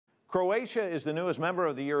Croatia is the newest member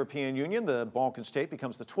of the European Union. The Balkan state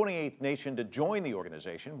becomes the 28th nation to join the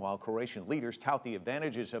organization. While Croatian leaders tout the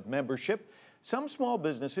advantages of membership, some small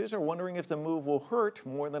businesses are wondering if the move will hurt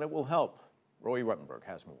more than it will help. Roee Ruttenberg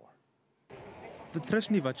has more. The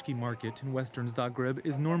Trešnjevački market in western Zagreb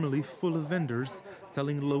is normally full of vendors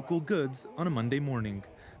selling local goods on a Monday morning.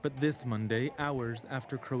 But this Monday, hours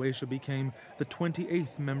after Croatia became the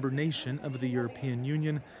 28th member nation of the European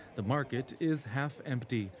Union, the market is half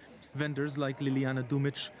empty. Vendors like Liliana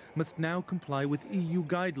Dumic must now comply with EU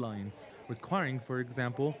guidelines, requiring, for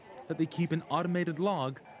example, that they keep an automated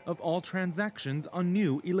log of all transactions on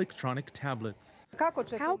new electronic tablets.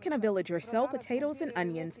 How can a villager sell potatoes and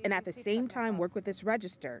onions and at the same time work with this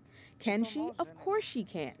register? Can she? Of course she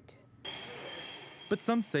can't. But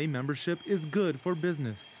some say membership is good for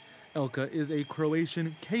business. Elka is a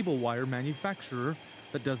Croatian cable wire manufacturer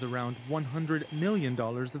that does around $100 million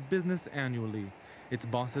of business annually. Its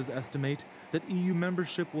bosses estimate that EU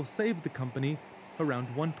membership will save the company around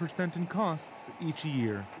 1% in costs each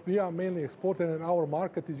year. We are mainly exporting and our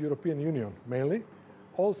market is European Union, mainly.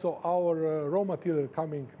 Also our raw material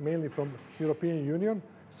coming mainly from European Union,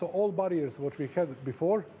 so all barriers which we had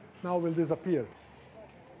before now will disappear.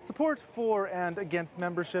 Support for and against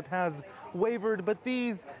membership has wavered, but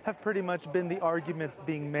these have pretty much been the arguments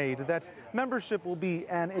being made, that membership will be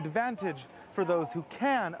an advantage for those who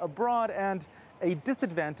can abroad and a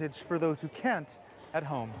disadvantage for those who can't at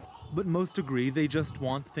home. But most agree they just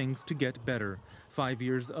want things to get better. 5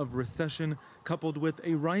 years of recession, coupled with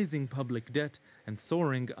a rising public debt and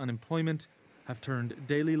soaring unemployment, have turned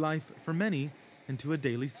daily life for many into a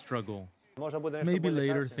daily struggle. Maybe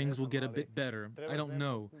later things will get a bit better, I don't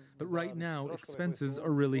know. But right now, expenses are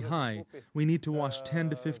really high. We need to wash 10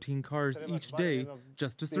 to 15 cars each day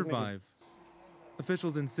just to survive.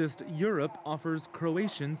 Officials insist Europe offers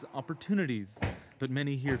Croatians opportunities, but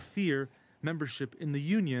many here fear membership in the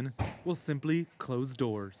Union will simply close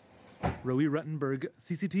doors. Roee Ruttenberg,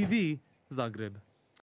 CCTV, Zagreb.